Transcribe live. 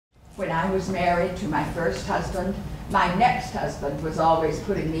When I was married to my first husband, my next husband was always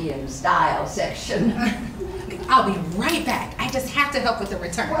putting me in the style section. I'll be right back. I just have to help with the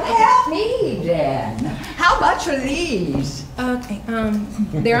return. Well, help me then. How much are these? Okay,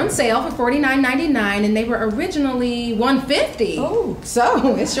 they're on sale for $49.99, and they were originally $150. Oh.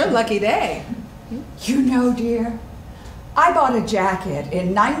 So it's your lucky day. You know, dear, I bought a jacket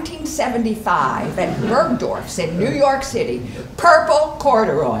in 1975 at Bergdorf's in New York City, purple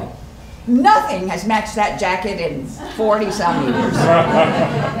corduroy. Nothing has matched that jacket in 40-some years.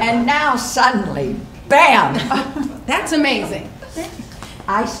 And now suddenly, bam! That's amazing.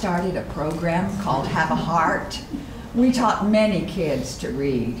 I started a program called Have a Heart. We taught many kids to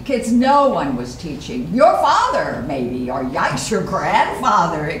read. Kids no one was teaching. Your father, maybe, or yikes, your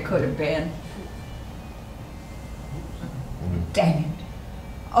grandfather, it could have been. Dang it.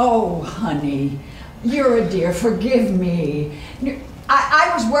 Oh, honey, you're a dear, forgive me.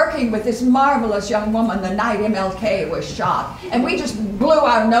 I was working with this marvelous young woman the night MLK was shot, and we just blew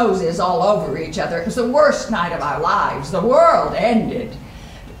our noses all over each other. It was the worst night of our lives. The world ended.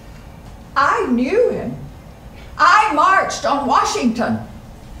 I knew him. I marched on Washington.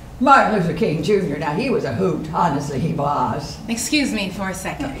 Martin Luther King Jr., now he was a hoot, honestly he was. Excuse me for a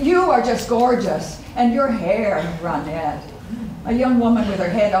second. You are just gorgeous, and your hair, Ronette. A young woman with her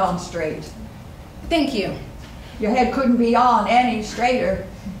head on straight. Thank you. Your head couldn't be on any straighter.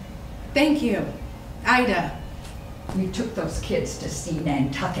 Thank you. Ida. We took those kids to see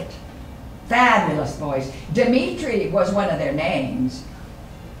Nantucket. Fabulous boys. Dimitri was one of their names.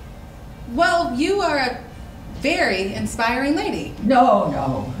 Well, you are a very inspiring lady.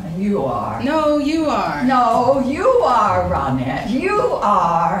 No, you are. No, you are. No, you are, Ronette. You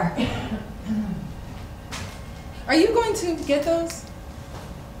are. Are you going to get those?